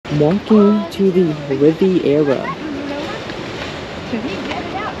Walking to the Riviera. Should he get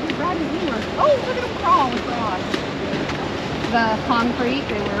it out? He's riding anywhere. Oh, look at him crawl across. The concrete,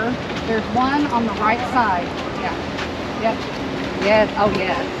 there's one on the right side. Yeah. Yep. Yes. Oh,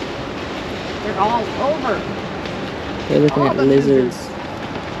 yes. They're all over. They're looking at lizards.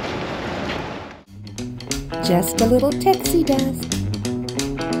 Just a little tipsy dust.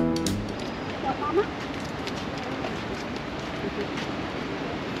 What, Mama?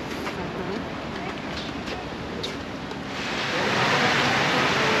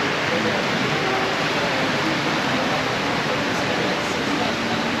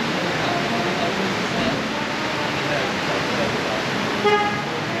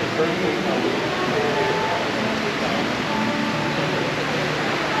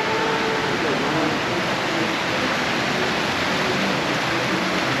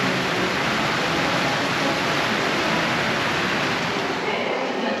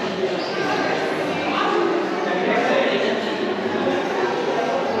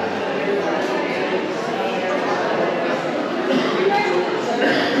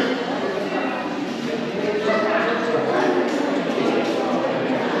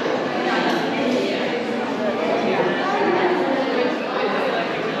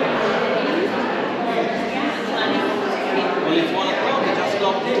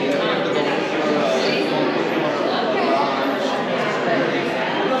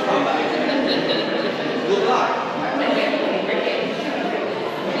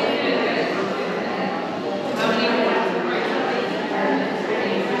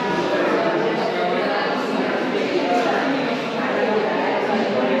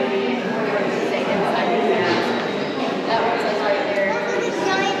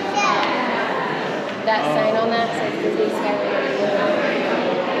 That sign on that says Disney Skyline.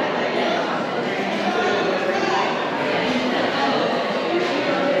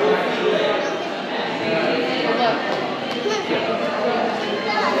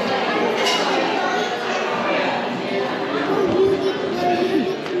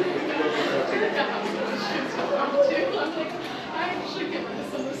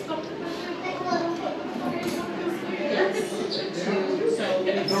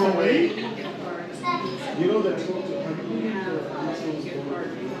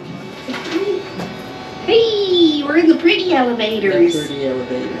 Hey, we're in the pretty elevators. The pretty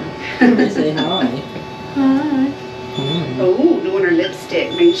elevator. They say hi. Hi. Oh, doing our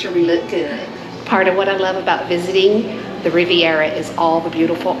lipstick, making sure we look good. Part of what I love about visiting the Riviera is all the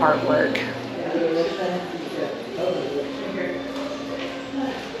beautiful artwork.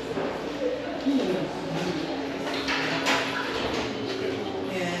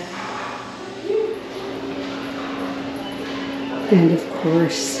 And of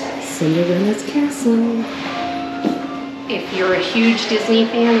course, Cinderella's castle. If you're a huge Disney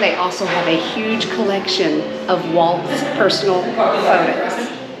fan, they also have a huge collection of Walt's personal photos.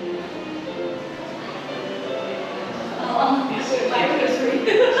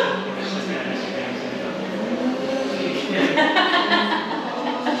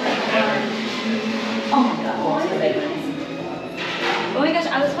 Oh my gosh,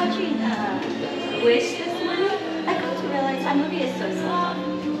 I was watching Wish this morning. I got to realize that movie is so soft.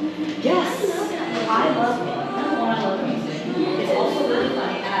 Yes, I love it. Number one, I love music. It's also really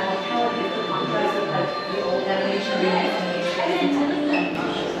funny, and I like how it gives the contrast of like the old animation and the animation. I like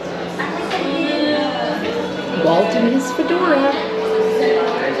that. Walt and his fedora.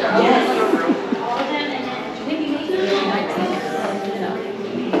 Yes.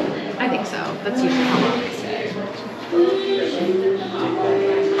 I think so. That's usually how long they say.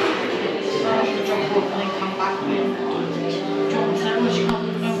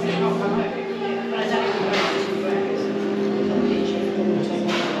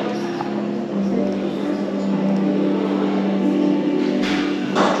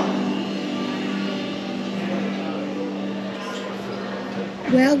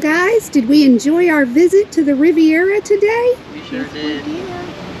 Well, guys, did we enjoy our visit to the Riviera today? We sure did.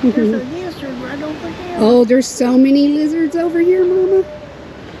 There's a lizard right over there. Oh, there's so many lizards over here, Mama.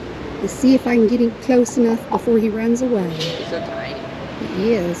 Let's see if I can get him close enough before he runs away. He's so tiny.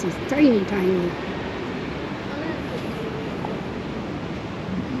 He is. He's tiny, tiny.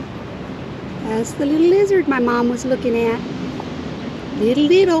 That's the little lizard my mom was looking at. Little,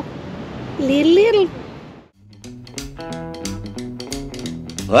 little. Little, little.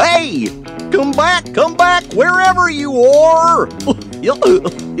 Hey! Come back, wherever you are!